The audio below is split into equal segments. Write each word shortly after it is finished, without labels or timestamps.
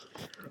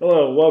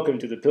Hello, welcome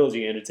to the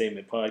Pilging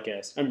Entertainment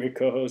Podcast. I'm your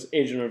co-host,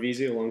 Adrian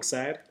Arvizi,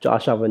 alongside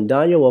Josh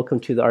Avendano, welcome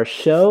to our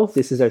show.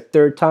 This is our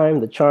third time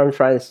the charm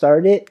trying to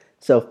start it.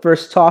 So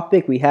first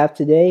topic we have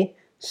today,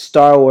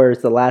 Star Wars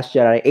The Last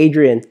Jedi.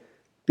 Adrian,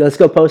 let's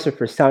go poster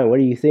first. Tell me, what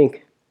do you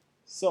think?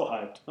 so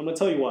hyped. I'm gonna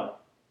tell you why.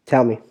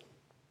 Tell me.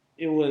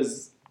 It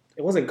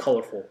wasn't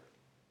colorful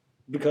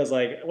because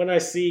like when I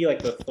see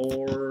like the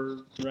Thor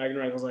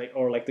Ragnarok, I was like,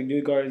 or like the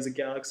new Guardians of the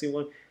Galaxy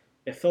one,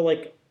 it felt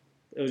like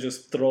it was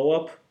just throw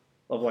up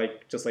of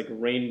like just like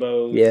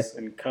rainbows Yeah.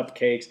 and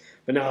cupcakes.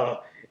 But no,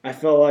 I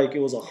felt like it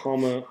was a how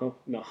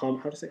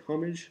to say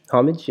homage?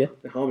 Homage, yeah.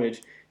 The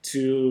homage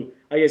to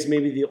I guess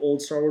maybe the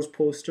old Star Wars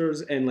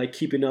posters and like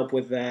keeping up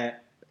with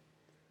that.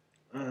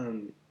 I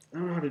don't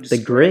know how to The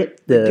describe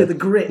grit? the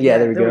grit. Yeah,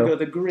 there we there go. we go.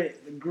 The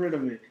grit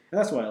of it. And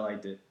that's why I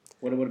liked it.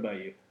 What about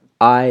you?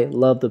 I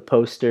love the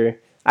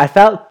poster. I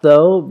felt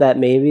though that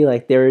maybe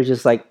like there was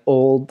just like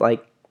old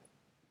like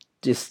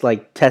just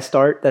like test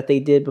art that they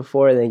did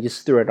before and they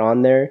just threw it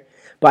on there.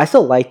 But I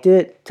still liked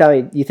it. Tell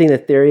me, do you think the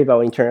theory about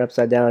when you turn it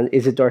upside down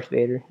is it Darth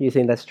Vader? Do you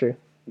think that's true?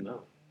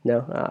 No,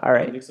 No? All I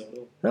right. don't think so.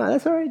 No. No,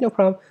 that's all right. No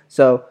problem.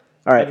 So,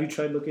 all right. Have you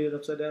tried looking it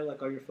upside down,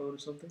 like on your phone or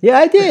something? Yeah,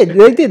 I did.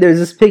 I did. There's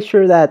this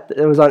picture that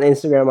it was on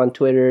Instagram, on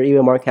Twitter.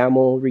 Even Mark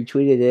Hamill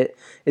retweeted it.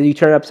 If you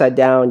turn it upside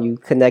down, you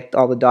connect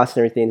all the dots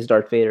and everything. It's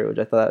Darth Vader, which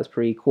I thought was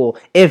pretty cool.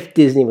 If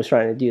Disney was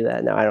trying to do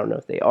that, now I don't know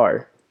if they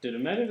are. Dude,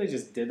 imagine if they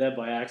just did that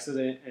by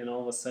accident and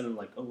all of a sudden,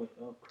 like, oh, wait,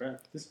 oh crap,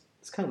 this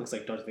kind of looks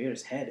like Darth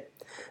Vader's head.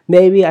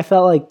 Maybe I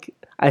felt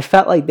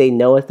like they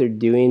know what they're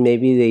doing.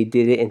 Maybe they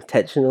did it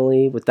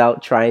intentionally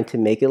without trying to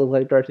make it look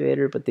like Darth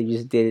Vader, but they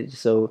just did it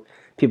so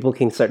people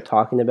can start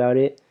talking about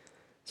it.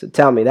 So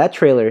tell me, that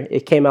trailer,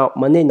 it came out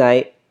Monday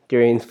night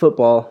during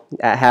football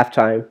at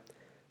halftime.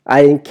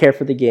 I didn't care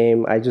for the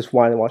game. I just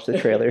wanted to watch the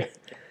trailer.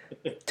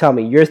 Tell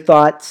me your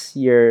thoughts,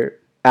 your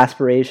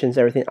aspirations,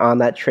 everything on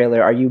that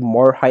trailer. Are you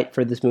more hyped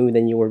for this movie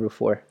than you were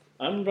before?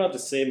 I'm about the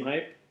same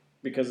hype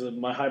because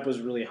my hype was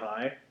really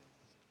high.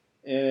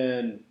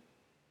 And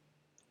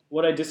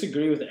what I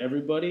disagree with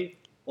everybody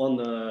on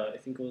I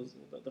think it was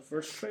the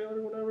first trailer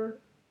or whatever,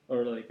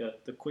 or like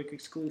the quick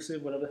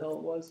exclusive, whatever the hell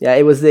it was. Yeah,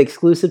 it was the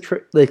exclusive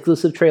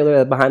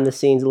trailer behind the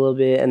scenes a little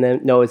bit, and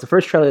then no, it's the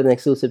first trailer, and the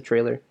exclusive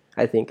trailer,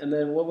 I think. And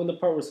then when the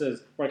part where it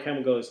says Mark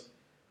Hamill goes,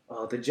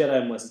 "Oh, the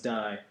Jedi must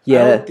die."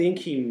 Yeah. I don't think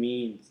he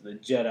means the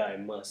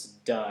Jedi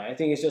must die. I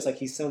think it's just like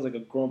he sounds like a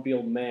grumpy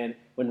old man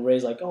when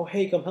Rey's like, "Oh,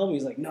 hey, come help me."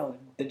 He's like, "No,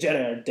 the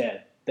Jedi are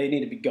dead. They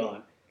need to be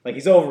gone." Like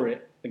he's over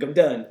it. Like I'm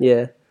done.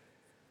 Yeah.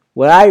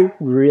 What I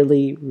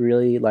really,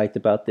 really liked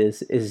about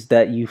this is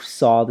that you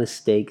saw the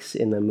stakes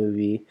in the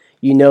movie.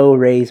 You know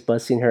Rey's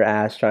busting her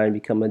ass trying to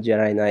become a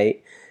Jedi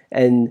Knight.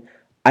 And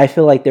I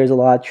feel like there's a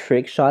lot of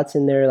trick shots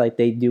in there, like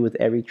they do with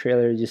every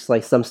trailer, just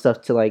like some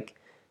stuff to like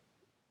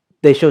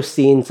they show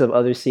scenes of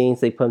other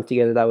scenes, they put them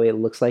together that way it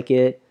looks like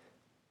it.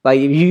 Like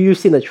you've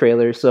seen the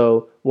trailer,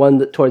 so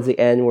one towards the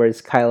end where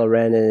it's Kylo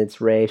Ren and it's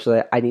Rey. She's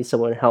like, "I need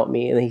someone to help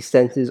me," and then he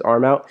sends his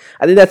arm out.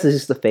 I think that's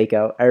just a fake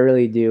out. I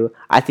really do.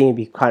 I think it'd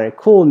be kind of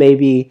cool.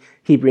 Maybe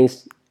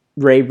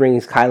Rey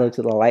brings Kylo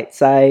to the light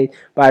side,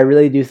 but I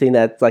really do think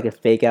that's like a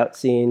fake out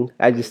scene.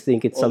 I just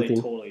think it's Or they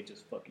something. totally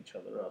just fuck each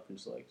other up.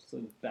 It's like it's a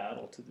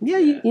battle to the Yeah,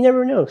 death. you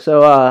never know.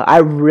 So I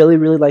really,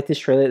 really like this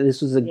trailer.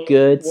 This was a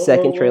good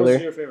second What trailer.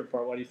 was your favorite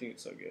part? Why do you think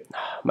it's so good?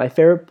 My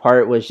favorite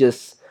part was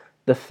just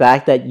the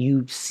fact that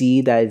you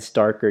see that it's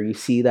darker, you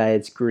see that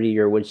it's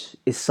grittier, which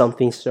is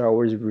something Star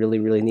Wars really,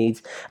 really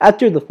needs.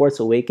 After The Force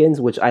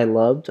Awakens, which I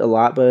loved a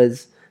lot, but it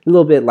was a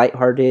little bit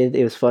lighthearted.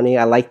 It was funny.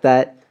 I like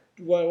that.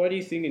 Why do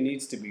you think it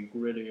needs to be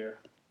grittier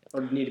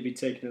or need to be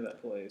taken to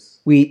that place?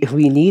 We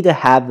need to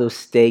have those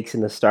stakes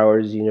in the Star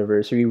Wars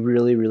universe. We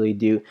really, really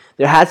do.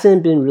 There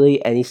hasn't been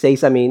really any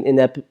stakes. I mean, in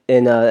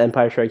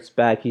Empire Strikes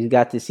Back, you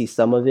got to see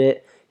some of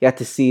it. You got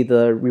to see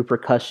the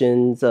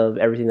repercussions of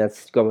everything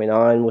that's going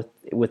on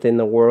within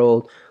the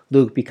world.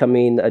 Luke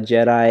becoming a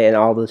Jedi and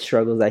all the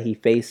struggles that he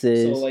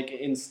faces. So like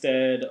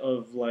instead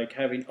of like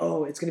having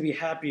it's gonna be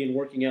happy and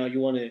working out, you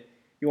want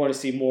to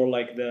see more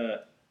like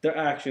their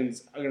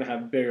actions are gonna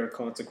have bigger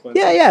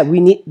consequences. Yeah.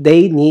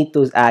 They need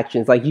those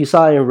actions. Like you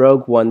saw in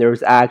Rogue One, there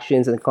was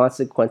actions and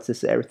consequences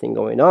to everything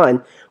going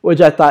on,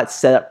 which I thought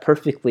set up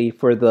perfectly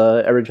for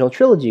the original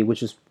trilogy,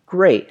 which was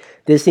great.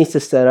 This needs to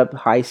set up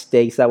high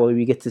stakes that way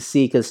we get to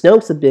see because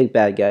Snoke's a big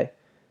bad guy.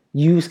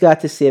 You just got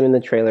to see him in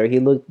the trailer. He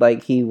looked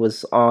like he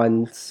was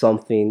on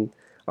something,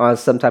 on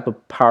some type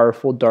of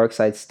powerful dark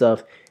side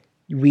stuff.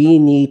 We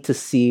need to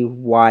see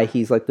why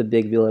he's like the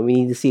big villain. We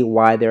need to see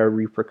why there are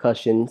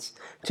repercussions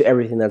to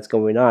everything that's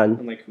going on.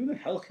 I'm like, who the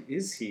hell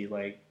is he?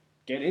 Like,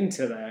 get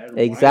into that. And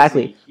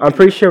Exactly. Why is he I'm here?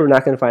 pretty sure we're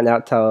not going to find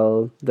out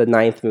till the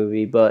ninth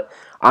movie, but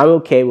I'm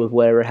okay with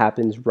whatever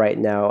happens right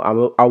now.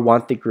 I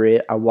want the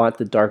grit. I want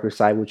the darker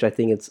side, which I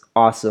think it's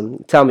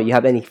awesome. Tell me, you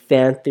have any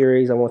fan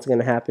theories on what's going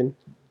to happen?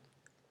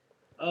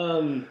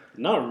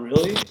 Not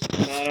really.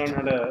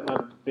 Not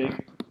a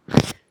big.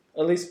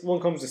 At least when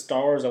it comes to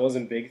Star Wars, I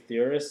wasn't a big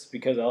theorist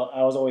because I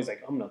was always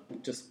like, I'm gonna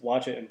just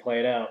watch it and play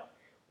it out.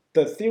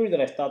 The theory that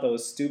I thought that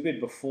was stupid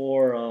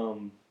before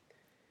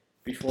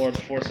before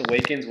The Force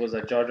Awakens was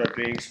that Jar Jar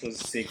Binks was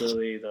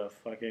secretly the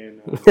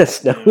fucking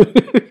Snow.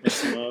 the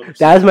smoke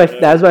That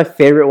was my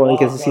favorite one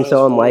because Oh it god, seems it was so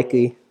horrible.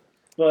 unlikely.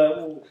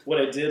 But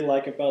what I did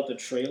like about the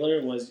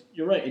trailer was,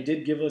 you're right, it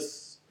did give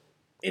us,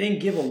 it didn't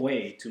give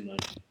away too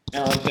much.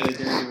 And I like that it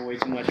didn't give away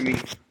too much. I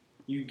mean,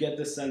 you get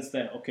the sense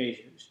that,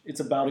 okay, it's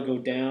about to go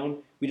down.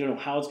 We don't know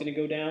how it's going to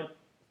go down,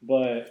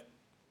 but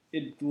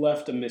it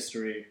left a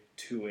mystery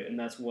to it, and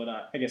that's what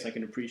I guess I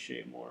can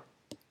appreciate more.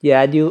 Yeah,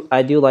 I do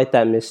like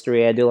that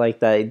mystery. I do like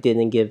that it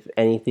didn't give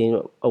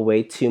anything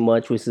away too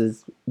much, which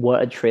is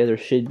what a trailer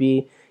should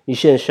be. You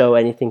shouldn't show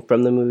anything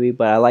from the movie,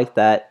 but I like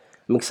that.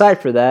 I'm excited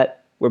for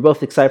that. We're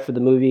both excited for the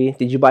movie.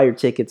 Did you buy your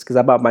tickets? Because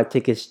I bought my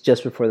tickets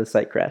just before the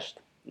site crashed.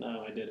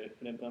 No, I didn't.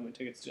 I didn't buy my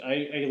tickets.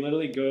 I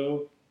literally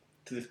go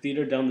to the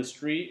theater down the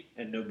street,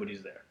 and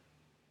nobody's there.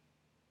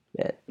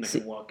 Yeah. And I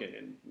can walk in,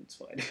 and it's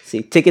fine.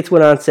 See, tickets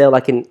went on sale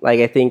like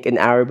I think an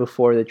hour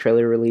before the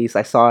trailer release.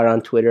 I saw it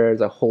on Twitter. I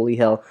was like, holy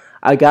hell!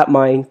 I got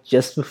mine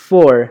just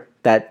before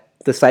that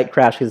the site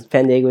crashed because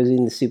Fandango was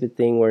doing the stupid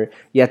thing where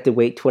you have to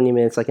wait 20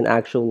 minutes like an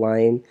actual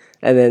line,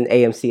 and then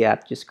AMC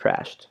app just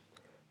crashed.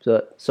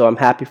 So I'm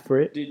happy for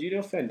it. Did you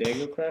know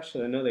Fandango crashed?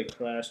 I know they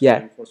crashed Yeah,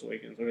 during Force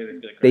Awakens. Okay, they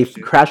they crashed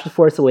too. crashed with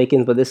Force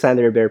Awakens, but this time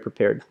they were better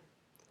prepared.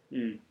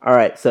 Mm. All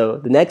right, so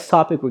the next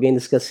topic we're going to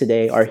discuss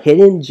today are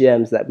hidden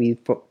gems that we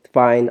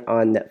find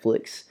on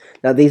Netflix.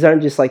 Now, these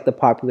aren't just like the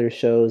popular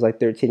shows like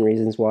 13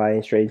 Reasons Why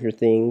and Stranger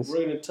Things.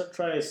 We're gonna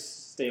try to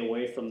stay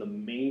away from the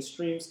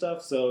mainstream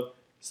stuff, so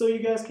you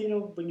guys can,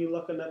 when you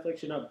look on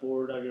Netflix, you're not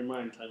bored out of your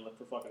mind trying to look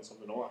for fucking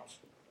something to watch.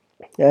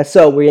 Yeah,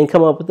 so we're going to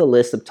come up with a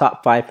list of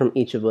top 5 from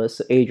each of us.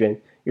 So,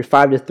 Adrian, your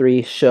 5 to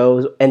 3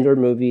 shows and or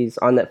movies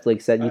on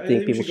Netflix that you I think think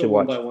we people should go should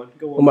one by watch. one.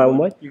 Go One one by by one.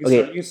 one? You can Okay.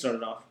 start. You can start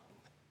it off.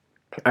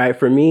 All right,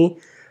 for me,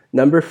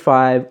 number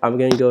 5, I'm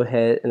going to go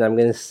ahead and I'm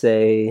going to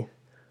say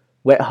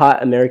Wet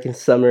Hot American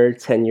Summer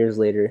 10 Years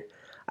Later.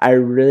 I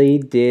really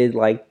did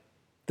like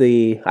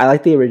I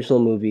like the original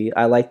movie.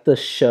 I like the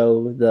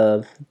show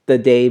the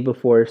day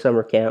before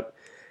summer camp.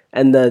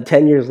 And the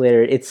 10 years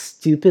later, it's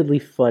stupidly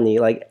funny.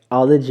 Like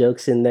all the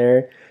jokes in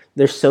there,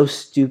 they're so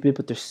stupid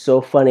but they're so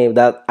funny.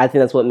 That I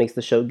think that's what makes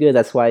the show good.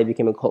 That's why it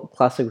became a cult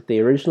classic with the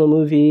original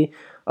movie.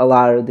 A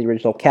lot of the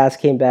original cast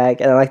came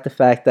back, and I like the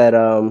fact that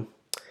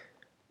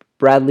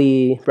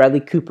Bradley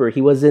Cooper.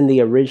 He was in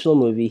the original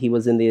movie. He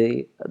was in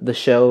the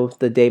show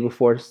the day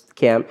before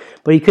camp,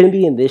 but he couldn't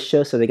be in this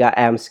show, so they got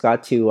Adam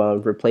Scott to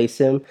replace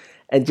him.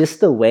 And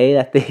just the way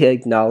that they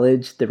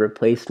acknowledged the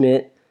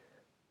replacement,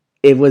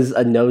 it was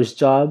a nose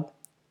job.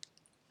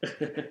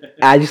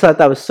 I just thought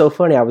that was so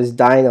funny. I was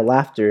dying of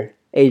laughter.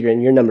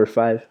 Adrian, you're number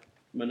 5.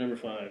 My number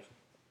 5.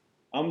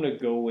 I'm gonna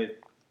go with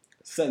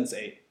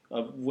Sense8,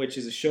 which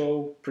is a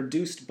show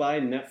produced by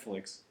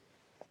Netflix.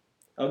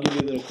 I'll give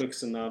you a little quick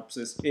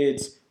synopsis.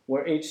 It's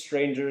where 8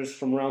 strangers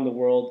from around the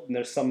world, and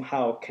they're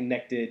somehow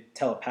connected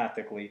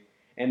telepathically,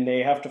 and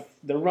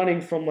they're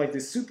running from like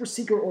this super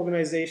secret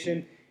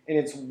organization, and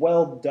it's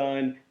well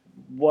done.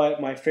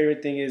 What my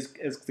favorite thing is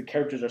the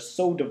characters are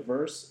so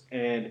diverse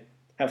and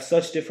have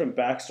such different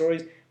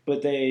backstories,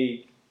 but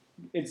they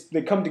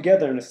come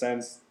together in a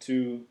sense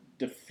to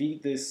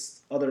defeat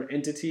this other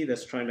entity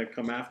that's trying to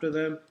come after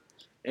them,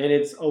 and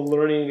it's a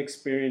learning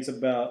experience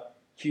about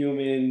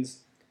humans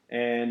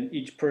and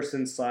each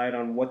person's side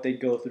on what they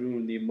go through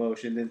and the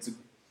emotion. It's a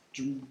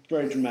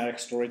very dramatic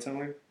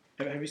storytelling.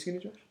 Have you seen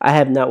it, Josh? I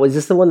have not. Was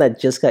this the one that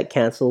just got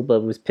canceled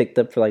but was picked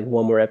up for like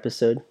one more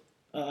episode?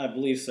 I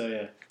believe so.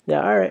 Yeah,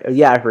 Yeah, all right.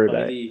 Yeah, I heard by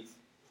about it.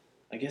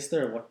 I guess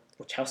they're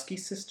Wachowski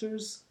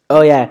sisters.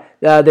 Oh yeah,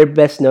 they're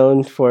best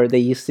known for they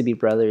used to be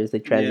brothers. They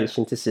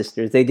transitioned to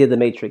sisters. They did the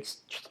Matrix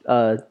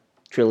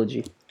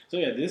trilogy. So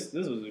yeah, this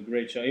was a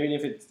great show. Even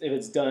if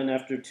it's done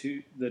after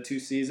the 2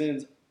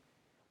 seasons,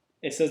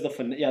 it says the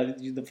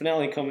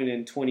finale coming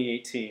in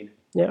 2018.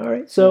 Yeah, all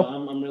right. So So,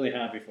 I'm really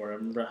happy for it.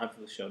 I'm really happy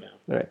for the show now.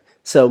 all right.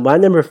 So my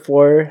number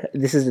 4.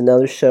 This is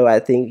another show I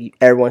think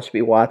everyone should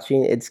be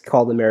watching. It's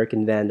called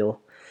American Vandal.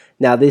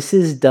 Now this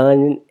is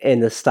done in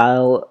the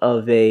style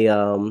of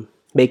a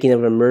making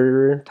of a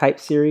murderer type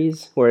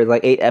series, where it's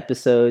like 8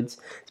 episodes.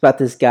 It's about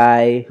this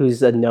guy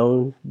who's a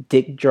known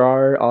dick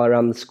drawer all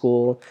around the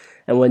school,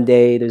 and one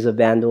day there's a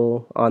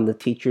vandal on the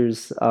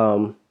teacher's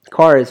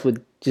cars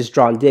with just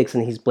drawn dicks,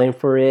 and he's blamed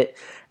for it.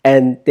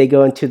 And they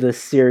go into the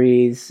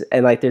series,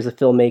 and like there's a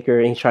filmmaker,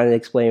 and he's trying to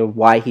explain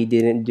why he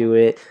didn't do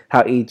it,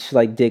 how each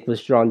like dick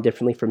was drawn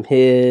differently from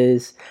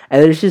his,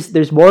 and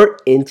there's more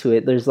into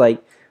it. There's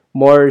like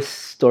more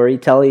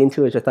storytelling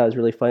into it, which I thought was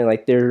really funny.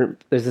 Like there's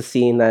a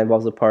scene that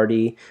involves a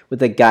party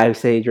with a guy who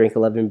said he drank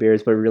 11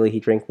 beers, but really he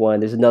drank one.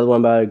 There's another one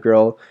about a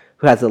girl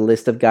who has a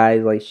list of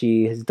guys like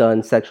she has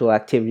done sexual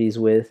activities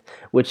with,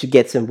 which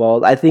gets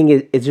involved. I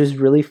think it's just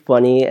really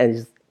funny, and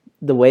just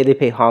the way they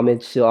pay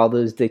homage to all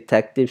those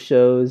detective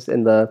shows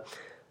and the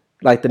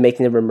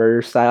making of a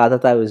murder style. I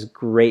thought that was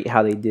great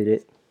how they did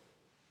it.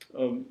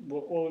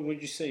 What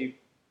would you say?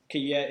 Okay,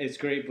 yeah, it's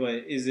great,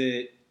 but is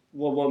it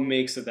what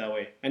makes it that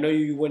way? I know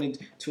you went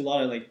into a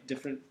lot of like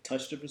different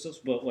different stuff,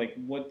 but like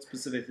what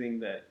specific thing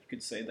that you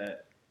could say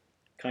that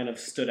kind of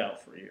stood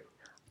out for you?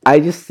 I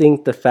just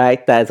think the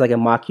fact that it's like a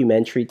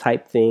mockumentary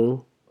type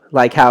thing,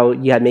 like how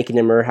you had Making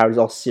a Murder, how it was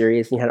all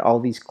serious, and you had all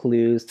these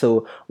clues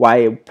to why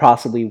it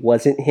possibly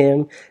wasn't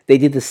him. They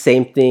did the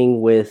same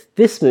thing with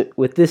this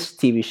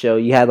TV show.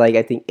 You had like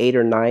I think 8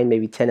 or 9,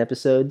 maybe 10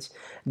 episodes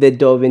that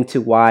dove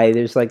into why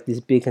there's like this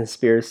big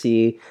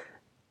conspiracy,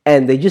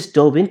 and they just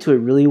dove into it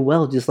really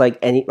well, just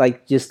like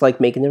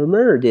Making a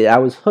Murder did. I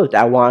was hooked.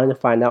 I wanted to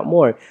find out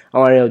more. I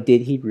want to know,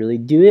 did he really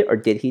do it or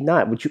did he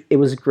not? Which it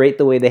was great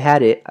the way they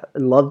had it. I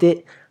loved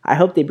it. I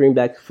hope they bring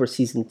back for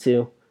season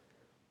 2.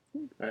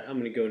 All right, I'm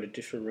gonna go in a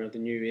different route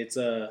than you. It's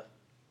a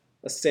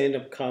stand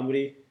up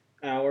comedy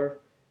hour.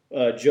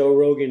 Joe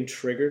Rogan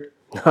Triggered,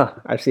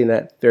 I've seen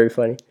that. Very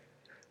funny.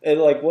 and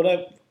like what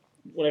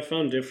I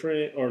found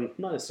different, or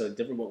not necessarily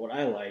different, but what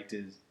I liked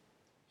is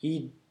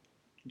he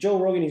Joe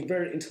Rogan. He's a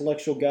very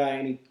intellectual guy,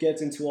 and he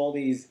gets into all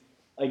these,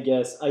 I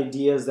guess,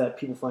 ideas that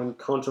people find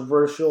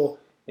controversial,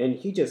 and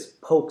he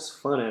just pokes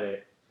fun at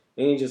it,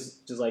 and he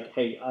just like,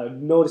 hey,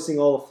 I'm noticing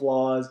all the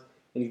flaws,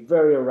 and he's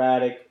very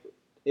erratic.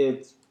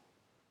 It's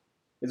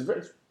it's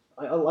very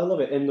I love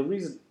it, and the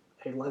reason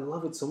I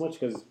love it so much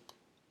because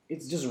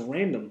it's just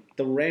random,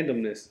 the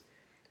randomness,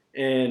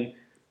 and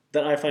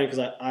that I find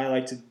because I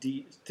like to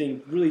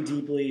think really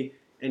deeply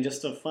and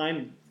just to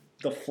find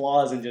the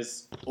flaws and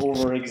just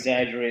over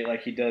exaggerate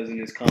like he does in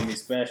his comedy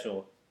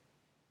special.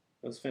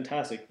 It was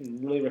fantastic.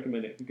 Really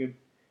recommend it.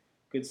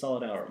 Good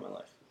solid hour of my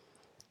life.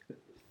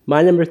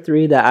 My number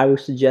 3 that I would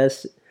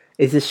suggest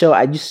is this show.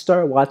 I just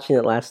started watching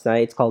it last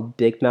night. It's called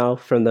Big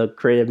Mouth from the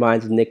creative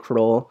minds of Nick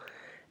Kroll.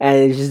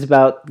 And it's just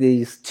about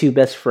these two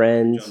best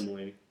friends. John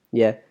Mulaney.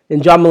 Yeah,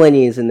 and John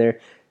Mulaney is in there,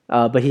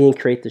 but he didn't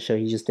create the show.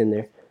 He's just in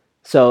there.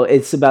 So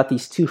it's about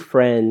these two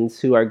friends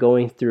who are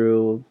going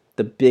through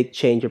the big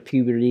change of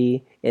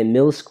puberty in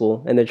middle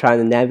school, and they're trying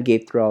to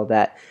navigate through all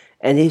that.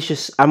 And it's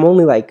just, I'm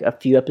only like a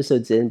few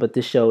episodes in, but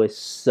this show is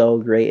so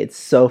great. It's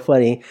so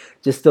funny.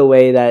 Just the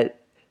way that,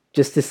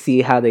 just to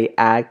see how they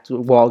act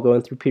while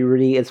going through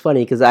puberty. It's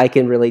funny because I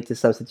can relate to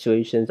some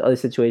situations, other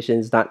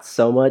situations not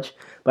so much.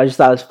 But I just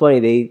thought it was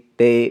funny.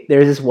 There's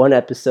this one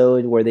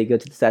episode where they go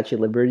to the Statue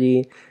of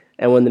Liberty,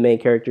 and when the main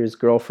character's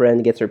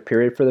girlfriend gets her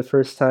period for the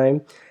first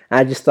time,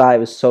 I just thought it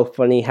was so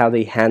funny how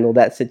they handled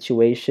that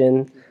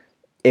situation.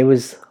 It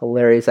was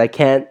hilarious. I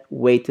can't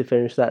wait to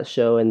finish that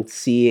show and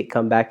see it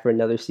come back for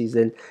another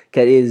season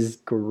because it is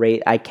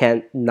great. I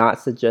can't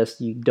not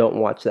suggest you don't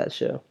watch that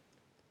show.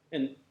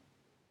 And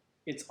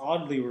it's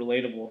oddly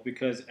relatable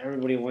because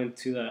everybody went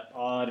to that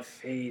odd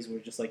phase where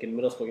just like in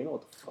middle school, you know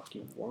what the fuck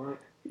you want.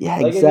 Yeah,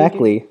 Like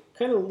exactly. it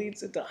kind of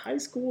leads into high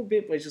school a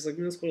bit, but it's just like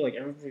middle school. Like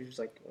everybody's just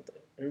like,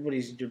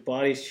 everybody's your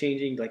body's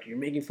changing. Like you're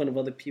making fun of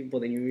other people,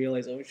 then you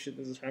realize, oh shit,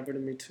 this is happening to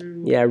me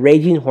too. Yeah,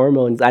 raging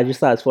hormones. I just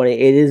thought it's funny.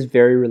 It is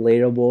very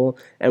relatable,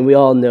 and we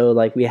all know,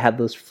 like, we have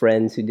those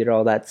friends who did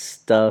all that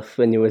stuff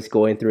when it was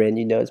going through, it,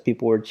 and as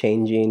people were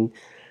changing.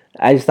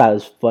 I just thought it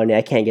was funny.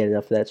 I can't get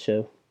enough of that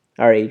show.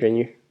 All right, Adrian,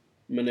 you.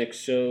 My next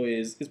show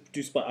is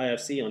produced by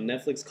IFC on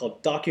Netflix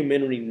called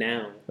Documentary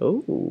Now.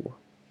 Oh.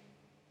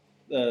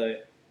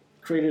 The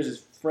creators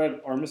is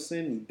Fred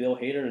Armisen, Bill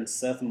Hader, and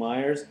Seth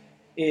Meyers.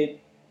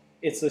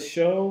 It's a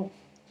show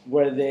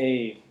where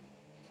they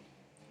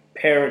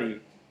parody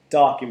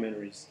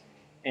documentaries,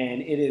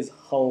 and it is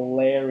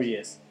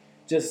hilarious.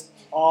 Just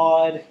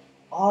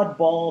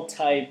oddball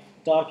type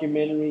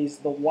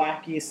documentaries, the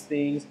wackiest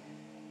things.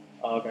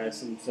 Oh,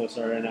 guys, I'm so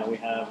sorry. Right now we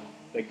have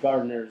the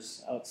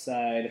gardeners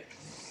outside.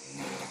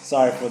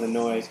 Sorry for the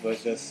noise,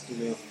 but just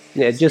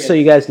Yeah, just so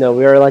you guys know,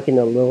 we are like in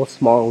a little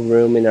small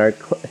room in our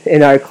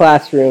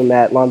classroom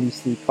at Long Beach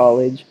City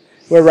College.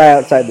 We're right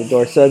outside the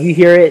door, so if you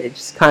hear it,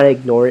 just kind of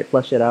ignore it,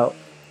 flush it out.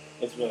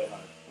 It's really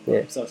hard. Yeah.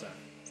 I'm so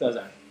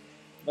sorry.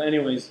 But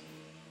anyways,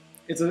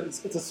 it's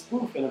a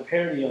spoof and a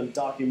parody on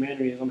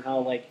documentaries on how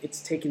like it's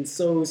taken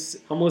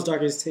how most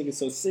documentaries is taken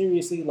so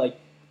seriously, like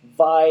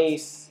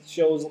Vice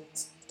shows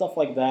stuff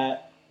like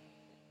that,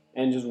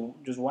 and just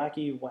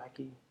wacky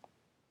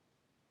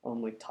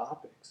like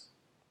topics.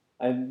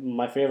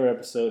 My favorite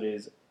episode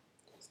is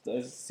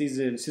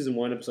season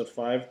 1, episode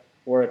 5,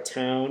 where a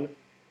town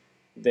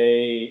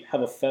they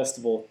have a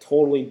festival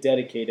totally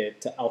dedicated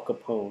to Al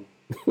Capone.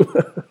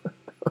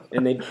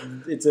 And they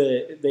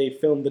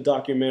filmed the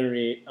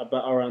documentary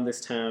around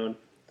this town,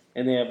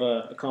 and they have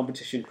a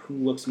competition who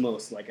looks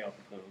most like Al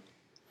Capone.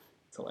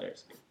 It's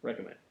hilarious.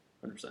 Recommend,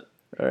 100%.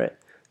 All right.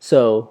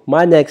 So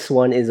my next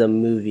one is a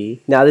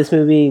movie. Now this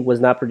movie was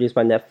not produced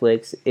by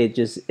Netflix.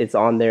 It's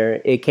on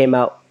there. It came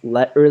out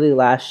early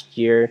last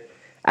year.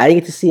 I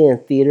didn't get to see it in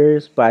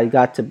theaters, but I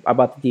bought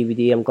the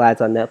DVD. I'm glad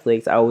it's on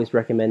Netflix. I always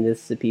recommend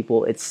this to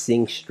people. It's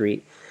Sing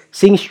Street.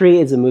 Sing Street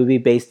is a movie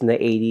based in the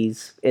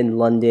 80s in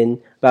London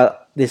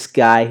about this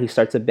guy who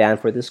starts a band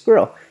for this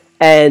girl.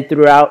 And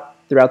throughout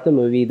the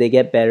movie, they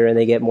get better and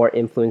they get more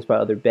influenced by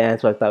other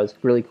bands. So I thought it was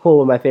really cool.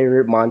 One of my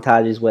favorite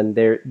montages when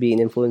they're being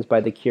influenced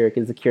by The Cure,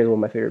 because The Cure is one of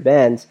my favorite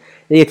bands.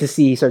 And you get to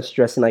see he starts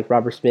dressing like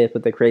Robert Smith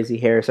with the crazy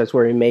hair, starts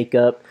wearing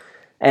makeup.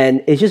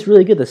 And it's just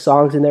really good. The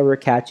songs in there were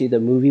catchy.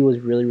 The movie was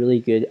really, really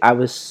good. I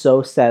was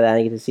so sad that I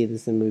didn't get to see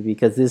this in the movie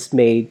because this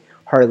made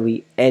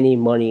hardly any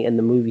money, and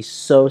the movie's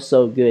so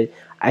good.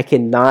 I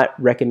cannot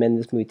recommend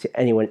this movie to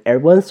anyone.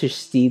 Everyone should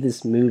see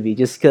this movie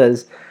just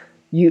because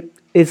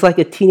it's like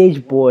a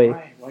teenage boy.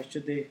 Why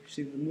should they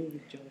see the movie,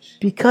 Josh?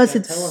 Because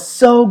Yeah, it's tell us.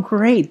 so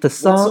great. The What's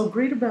so song,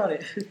 great about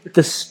it?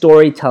 the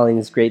storytelling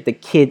is great. The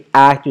kid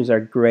actors are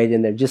great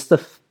in there. Just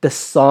the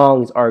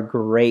songs are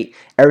great.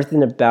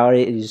 Everything about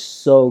it is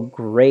so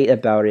great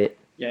about it.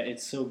 Yeah,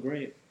 it's so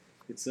great.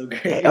 It's so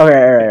great. All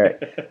right.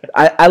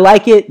 I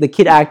like it. The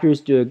kid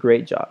actors do a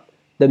great job.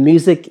 The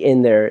music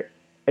in there,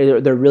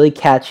 they're really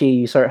catchy.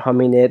 You start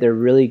humming it. They're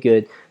really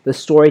good. The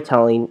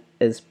storytelling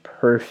is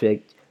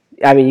perfect.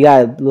 I mean, you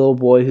got a little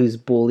boy who's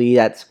bullied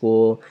at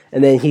school,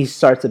 and then he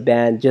starts a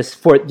band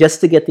just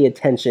to get the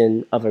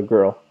attention of a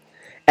girl,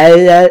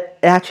 and that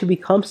it actually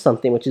becomes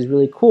something which is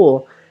really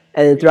cool.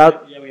 And then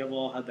throughout, Yeah, we have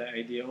all had that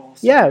idea. Oh,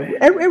 yeah, man.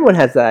 everyone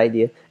has that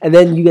idea, and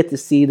then you get to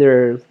see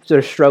their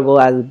struggle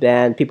as a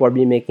band. People are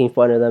being making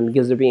fun of them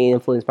because they're being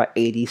influenced by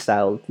 '80s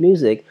style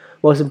music.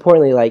 Most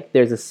importantly, like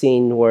there's a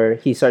scene where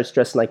he starts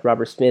dressing like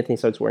Robert Smith and he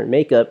starts wearing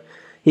makeup.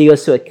 He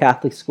goes to a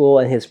Catholic school,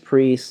 and his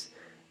priest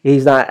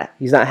he's not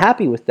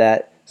happy with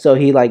that, so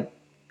he like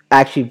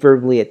actually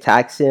verbally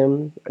attacks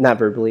him, not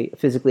verbally,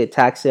 physically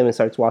attacks him, and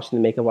starts washing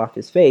the makeup off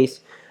his face.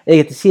 And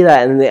you get to see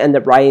that, and then they end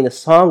up writing a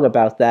song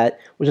about that,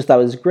 which I thought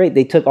was great.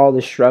 They took all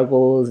the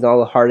struggles and all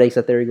the heartaches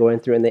that they were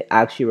going through, and they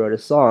actually wrote a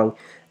song.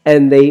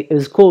 And it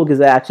was cool because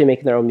they're actually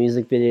making their own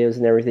music videos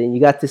and everything. You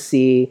got to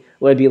see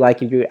what it'd be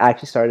like if you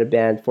actually started a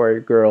band for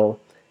a girl,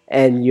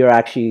 and you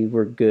actually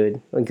were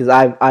good. Because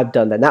I've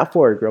done that, not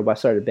for a girl, but I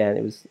started a band.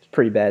 It was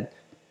pretty bad.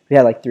 We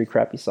had like 3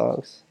 crappy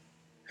songs.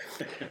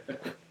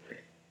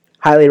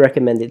 Highly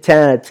recommended.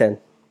 10 out of 10.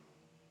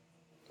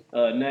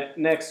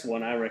 Next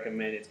one I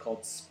recommend. It's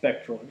called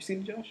Spectral. Have you seen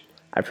it, Josh?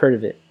 I've heard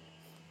of it.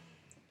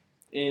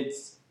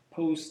 It's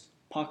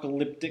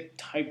post-apocalyptic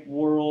type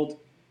world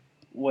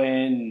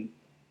when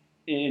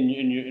in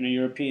a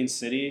European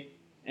city,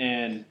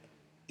 and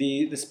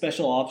the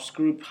special ops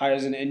group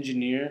hires an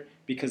engineer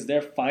because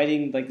they're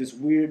fighting like this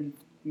weird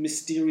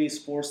mysterious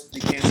force that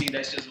they can't see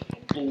that's just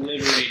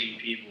obliterating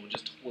people,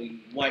 just totally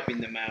wiping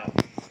them out.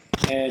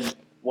 And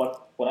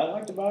what I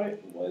liked about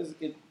it was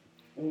it.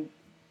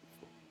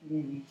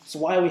 So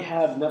why we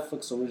have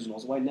Netflix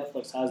originals? Why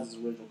Netflix has this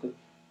original? Because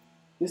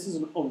this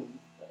is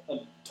a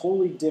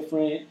totally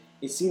different.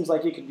 It seems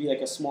like it could be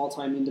like a small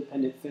time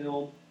independent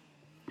film,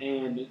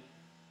 and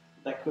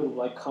that could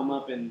like come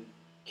up and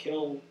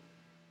could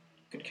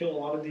kill a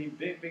lot of the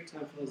big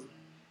time films,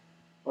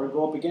 or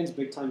go up against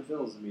big time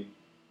films. I mean,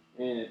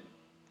 and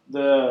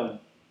the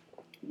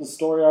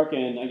story arc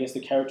and I guess the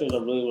characters are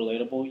really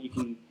relatable. You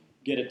can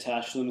get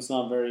attached to them. It's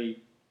not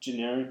very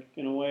generic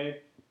in a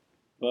way,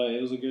 but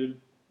it was a good.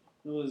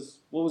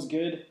 What was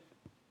good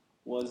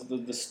was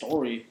the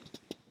story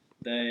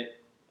that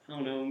I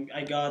don't know.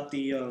 I got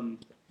the I don't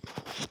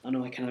know,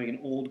 like kind of like an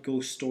old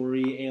ghost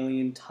story,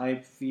 alien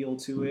type feel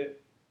to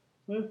it.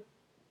 Well,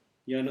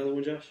 yeah, another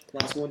one, Josh.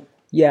 Last one.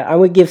 Yeah, I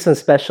would give some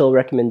special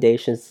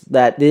recommendations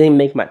that didn't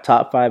make my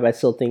top 5. I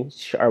still think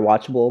are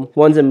watchable.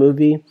 One's a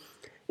movie.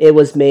 It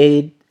was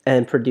made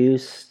and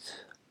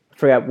produced. I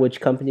forgot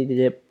which company did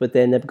it, but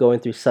they ended up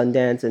going through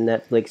Sundance, and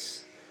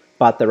Netflix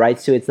bought the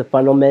rights to it. It's the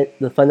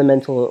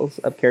fundamentals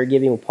of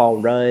caregiving with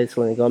Paul Rudd,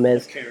 Selena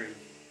Gomez.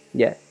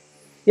 Yeah,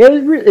 it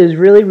was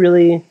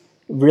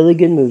really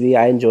good movie.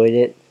 I enjoyed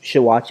it. You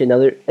should watch it.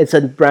 It's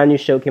a brand new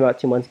show, came out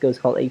 2 months ago. It's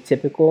called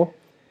Atypical.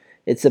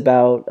 It's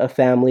about a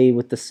family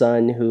with the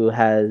son who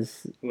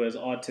has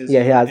autism.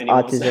 Yeah, he has and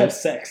autism. Wants to have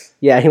sex.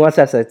 Yeah, he wants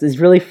to have sex. It's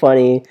really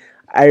funny.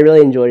 I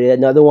really enjoyed it.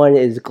 Another one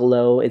is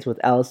Glow. It's with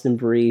Alison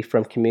Brie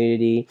from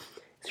Community.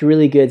 It's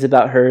really good. It's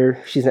about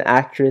her. She's an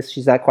actress.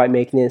 She's not quite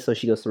making it, so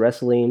she goes to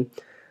wrestling.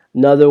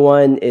 Another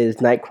one is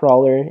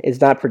Nightcrawler.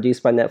 It's not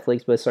produced by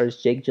Netflix, but it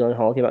stars Jake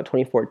Gyllenhaal. It came out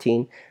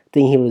 2014. I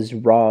think he was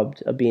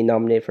robbed of being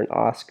nominated for an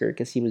Oscar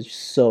because he was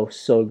so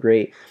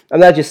great. I'm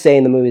not just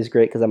saying the movie is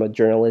great because I'm a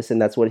journalist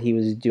and that's what he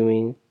was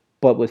doing,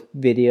 but with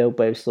video,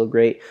 but it was still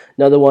great.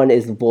 Another one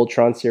is the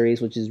Voltron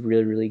series, which is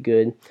really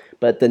good.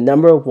 But the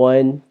number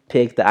one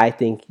pick that I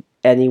think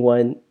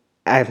everyone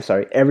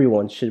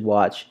should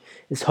watch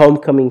is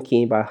Homecoming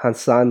King by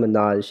Hassan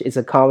Minhaj. It's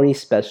a comedy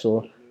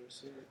special.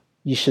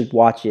 You should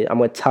watch it. I'm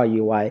going to tell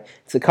you why.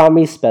 It's a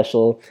comedy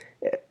special.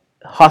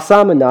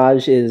 Hassan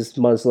Minhaj is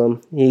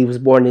Muslim. He was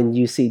born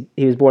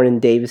in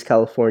Davis,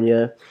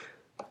 California,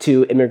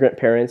 to immigrant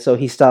parents. So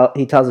he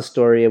tells a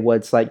story of what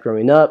it's like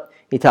growing up.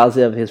 He tells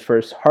it of his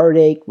first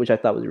heartache, which I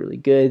thought was really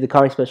good. The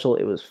comedy special,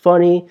 it was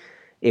funny.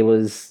 It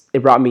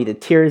brought me to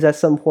tears at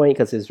some point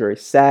because it was very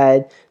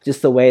sad.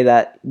 Just the way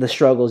that the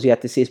struggles you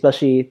have to see,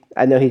 especially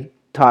I know he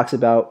talks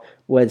about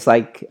what it's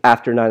like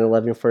after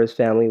 9/11 for his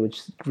family,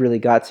 which really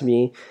got to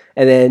me.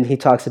 And then he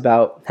talks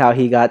about how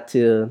he got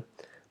to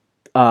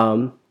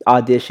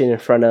audition in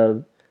front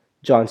of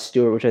Jon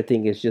Stewart, which I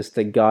think is just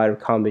the god of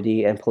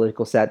comedy and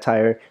political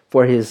satire,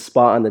 for his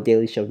spot on The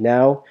Daily Show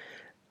now.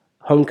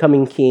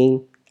 Homecoming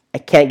King, I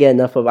can't get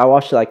enough of it. I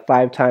watched it like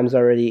 5 times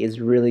already. It's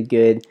really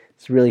good.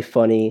 It's really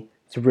funny.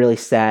 It's really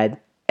sad.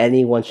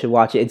 Anyone should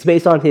watch it. It's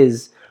based on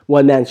his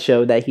one-man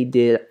show that he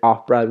did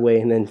off Broadway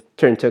and then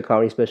turned into a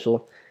comedy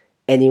special.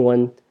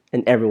 Anyone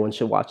and everyone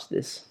should watch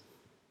this.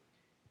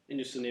 And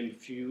just to name a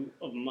few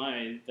of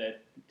mine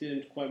that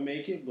didn't quite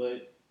make it,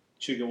 but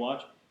should go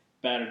watch,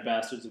 Battered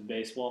Bastards of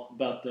Baseball,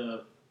 about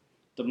the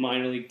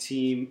minor league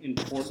team in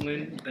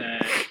Portland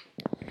that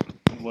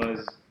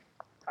was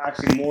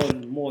actually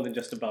more than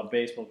just about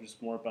baseball,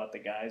 just more about the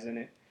guys in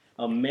it.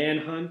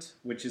 Manhunt,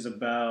 which is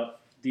about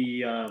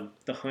the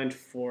hunt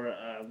for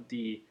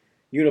the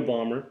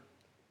Unabomber,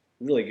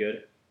 really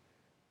good.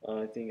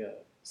 I think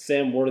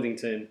Sam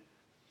Worthington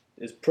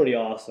is pretty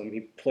awesome.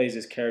 He plays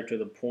his character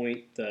to the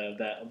point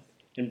that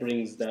and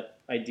brings that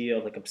idea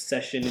of like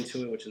obsession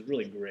into it, which is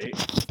really great.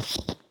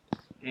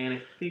 And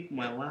I think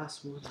my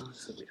last one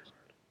was a bit hard.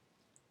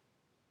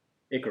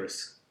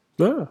 Icarus.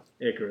 Oh.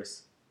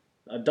 Icarus,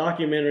 a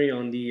documentary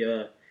on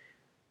the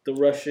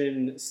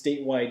Russian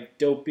statewide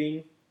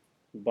doping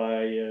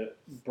by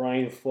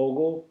Brian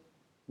Fogel.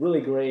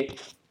 Really great.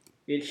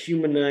 It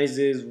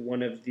humanizes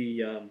one of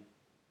the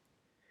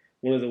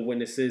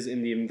witnesses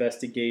in the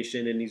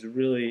investigation, and it's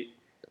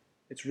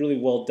really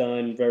well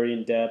done, very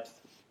in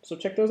depth. So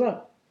check those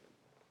out.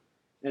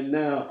 And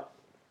now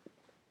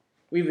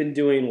we've been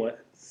doing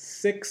what,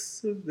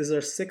 6? This is our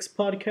 6th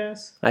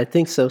podcast. I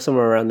think so,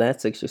 somewhere around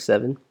that, 6 or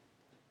 7.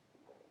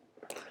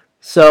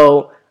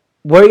 So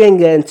we're going to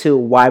get into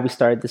why we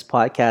started this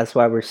podcast,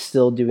 why we're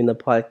still doing the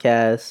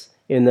podcast,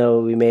 even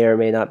though we may or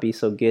may not be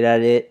so good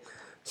at it.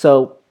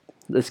 So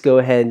let's go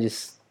ahead and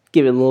just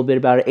give it a little bit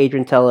about it.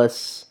 Adrian, tell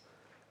us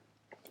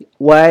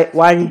why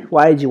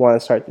did you want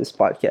to start this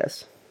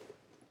podcast?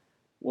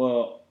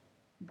 Well,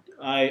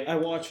 I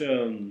watch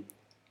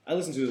I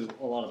listen to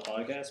a lot of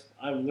podcasts.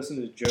 I listen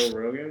to Joe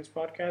Rogan's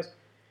podcast,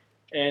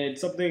 and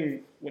it's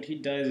something. What he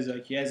does is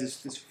like he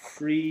has this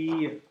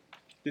freeing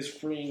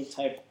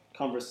type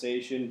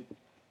conversation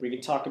where you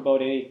can talk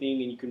about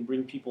anything, and you can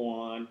bring people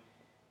on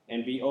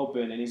and be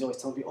open. And he's always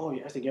telling people, "Oh,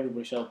 yeah, I think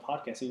everybody should have a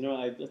podcast." And,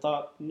 I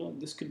thought,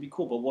 this could be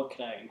cool, but what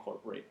could I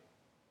incorporate?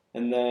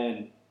 And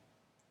then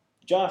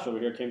Josh over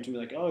here came to me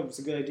like, "Oh, it's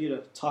a good idea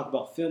to talk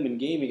about film and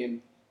gaming,"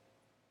 and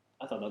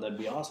I thought that'd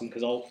be awesome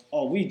because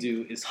all we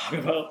do is talk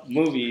about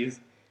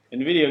movies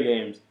and video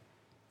games.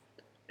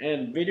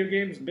 And video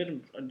games have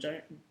been a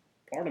giant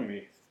part of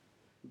me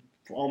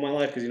for all my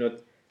life because,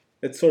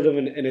 it's sort of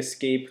an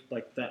escape,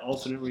 like that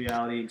alternate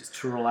reality, just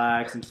to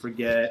relax and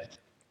forget,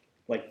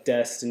 like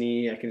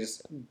Destiny. I can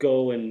just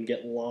go and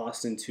get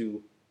lost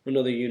into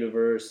another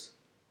universe.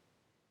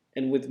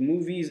 And with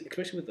movies,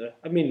 especially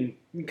I'm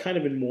kind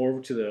of been more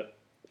to the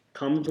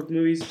comic book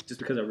movies just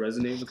because I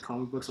resonate with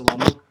comic books a lot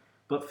more.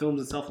 But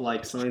films itself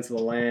like Silence of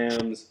the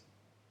Lambs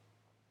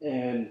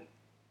and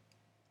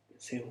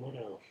what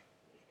else?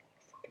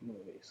 Fucking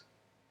movies.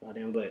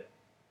 Goddamn, but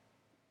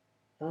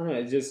I don't know.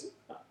 I just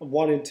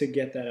wanted to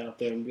get that out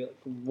there and be like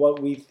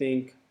what we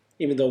think,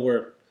 even though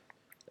we're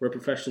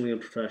professionally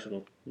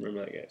unprofessional.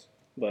 Remember that, guys.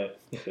 But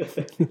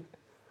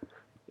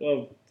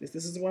well, this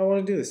is why I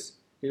want to do this.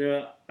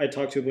 I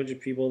talked to a bunch of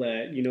people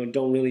that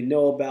don't really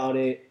know about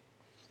it,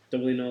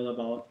 don't really know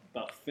about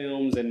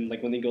films, and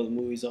like when they go to the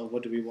movies,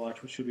 what do we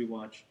watch? What should we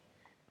watch?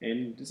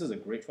 And this is a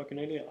great fucking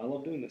idea. I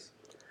love doing this.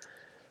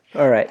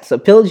 All right, so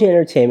Pillaging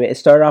Entertainment. It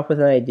started off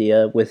with an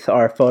idea with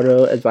our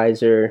photo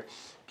advisor,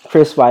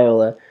 Chris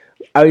Viola.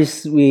 It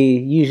was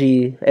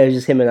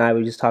just him and I.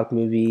 We just talk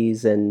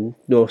movies and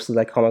mostly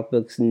like comic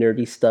books and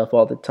nerdy stuff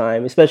all the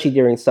time, especially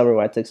during summer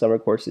when I took summer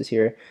courses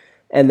here.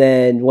 And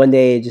then one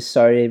day it just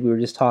started. We were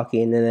just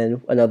talking, and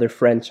then another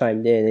friend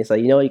chimed in. And he's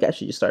like, you guys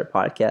should just start a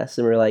podcast.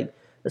 And we're like,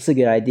 that's a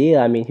good idea.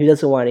 I mean, who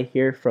doesn't want to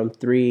hear from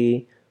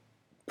 3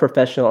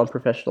 professional,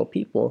 unprofessional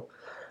people?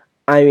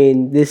 I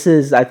mean, I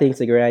think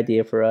it's a great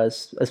idea for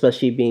us,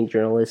 especially being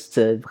journalists,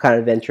 to kind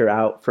of venture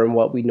out from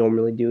what we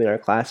normally do in our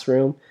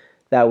classroom.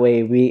 That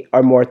way,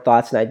 our more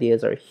thoughts and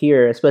ideas are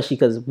here, especially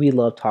because we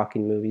love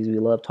talking movies, we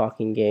love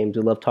talking games,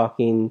 we love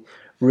talking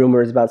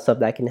rumors about stuff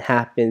that can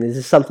happen. This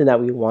is something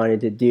that we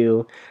wanted to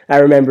do. I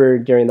remember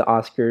during the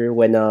Oscar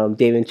when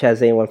David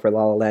Chastain won for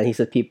La La Land, he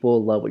said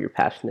people love what you're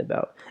passionate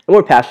about. And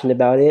we're passionate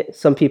about it.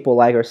 Some people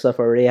like our stuff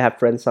already. I have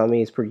friends telling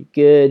me it's pretty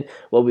good,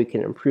 what we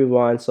can improve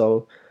on.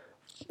 So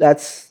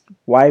that's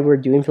why we're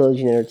doing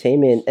Pillaging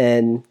Entertainment.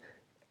 And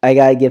I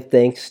got to give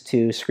thanks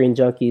to Screen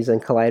Junkies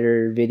and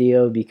Collider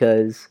Video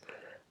because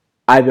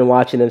I've been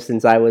watching them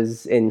since I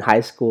was in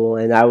high school,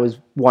 and I was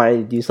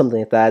wanting to do something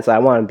like that. So I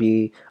want to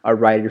be a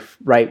writer,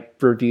 write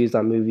reviews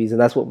on movies, and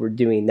that's what we're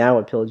doing now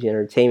at Pillaging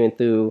Entertainment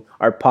through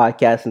our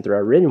podcast and through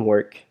our written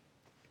work.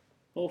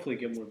 Hopefully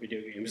get more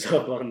video games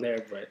up on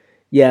there, but...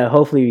 Yeah,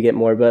 hopefully we get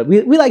more, but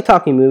we like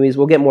talking movies.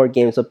 We'll get more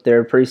games up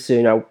there pretty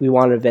soon. We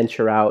want to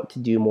venture out to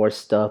do more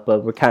stuff,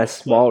 but we're kind of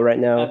small right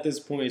now. At this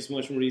point, it's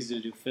much more easy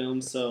to do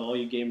films, so all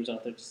you gamers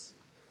out there, just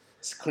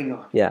cling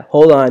on. Yeah,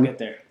 hold on. We'll get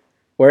there.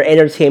 We're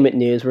entertainment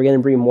news. We're going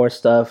to bring more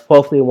stuff.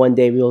 Hopefully one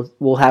day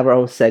we'll have our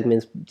own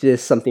segments,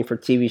 just something for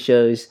TV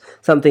shows,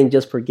 something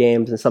just for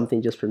games, and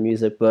something just for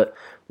music. But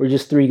we're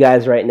just 3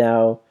 guys right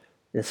now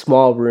in a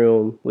small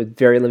room with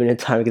very limited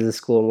time because of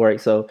school and work.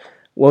 So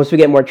once we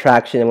get more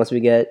traction and once we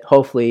get,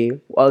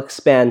 hopefully, we'll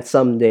expand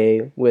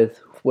someday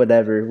with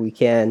whatever we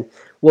can,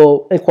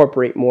 we'll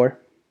incorporate more.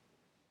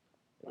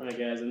 All right,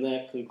 guys, and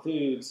that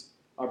concludes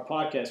our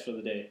podcast for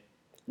the day.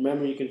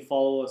 Remember, you can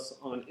follow us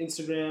on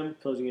Instagram,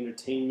 Pillaging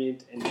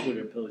Entertainment, and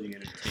Twitter, Pillaging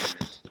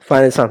Entertainment.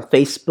 Find us on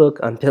Facebook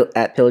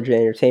at Pillaging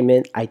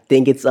Entertainment. I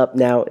think it's up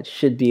now. It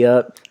should be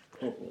up.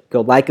 Hopefully.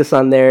 Go like us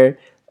on there.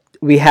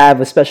 We have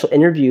a special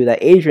interview that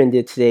Adrian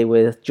did today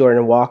with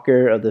Jordan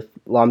Walker of the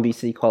Long Beach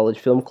City College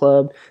Film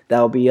Club.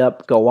 That will be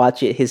up. Go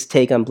watch it. His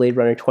take on Blade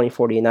Runner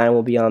 2049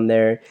 will be on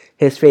there.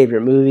 His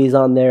favorite movies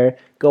on there.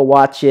 Go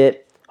watch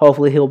it.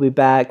 Hopefully he'll be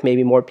back.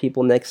 Maybe more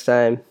people next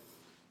time.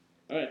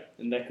 All right,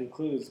 and that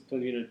concludes the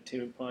Pillaging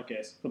Entertainment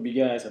Podcast. Hope you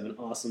guys have an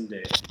awesome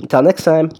day. Until next time.